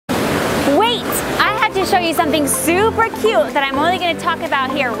have to show you something super cute that I'm only gonna talk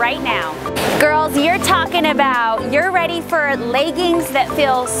about here right now. Girls, you're talking about, you're ready for leggings that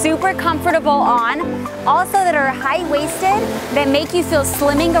feel super comfortable on, also that are high-waisted, that make you feel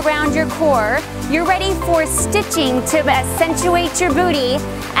slimming around your core. You're ready for stitching to accentuate your booty.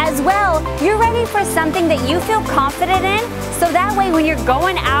 As well, you're ready for something that you feel confident in, so that way when you're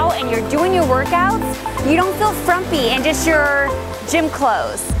going out and you're doing your workouts, you don't feel frumpy in just your gym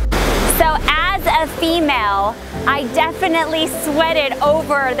clothes. So as a female, I definitely sweated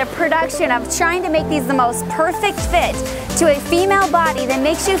over the production of trying to make these the most perfect fit to a female body that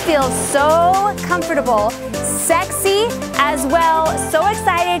makes you feel so comfortable, sexy, as well, so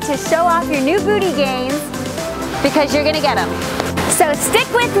excited to show off your new booty gains because you're gonna get them. So stick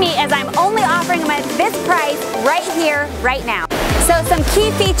with me as I'm only offering them at this price right here, right now. So some key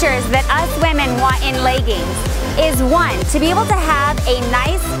features that us women want in leggings is one, to be able to have a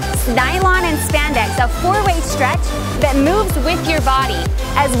nice nylon and spandex, a four-way stretch that moves with your body.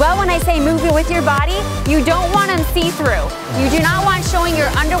 As well, when I say move with your body, you don't want them see-through. You do not want showing your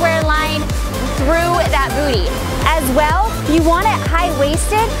underwear line through that booty. As well, you want it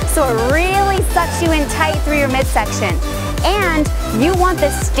high-waisted so it really sucks you in tight through your midsection. And you want the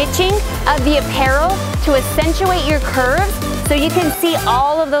stitching of the apparel to accentuate your curves so you can see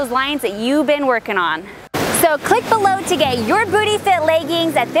all of those lines that you've been working on. So click below to get your BootyFit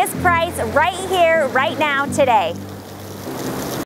leggings at this price right here, right now, today.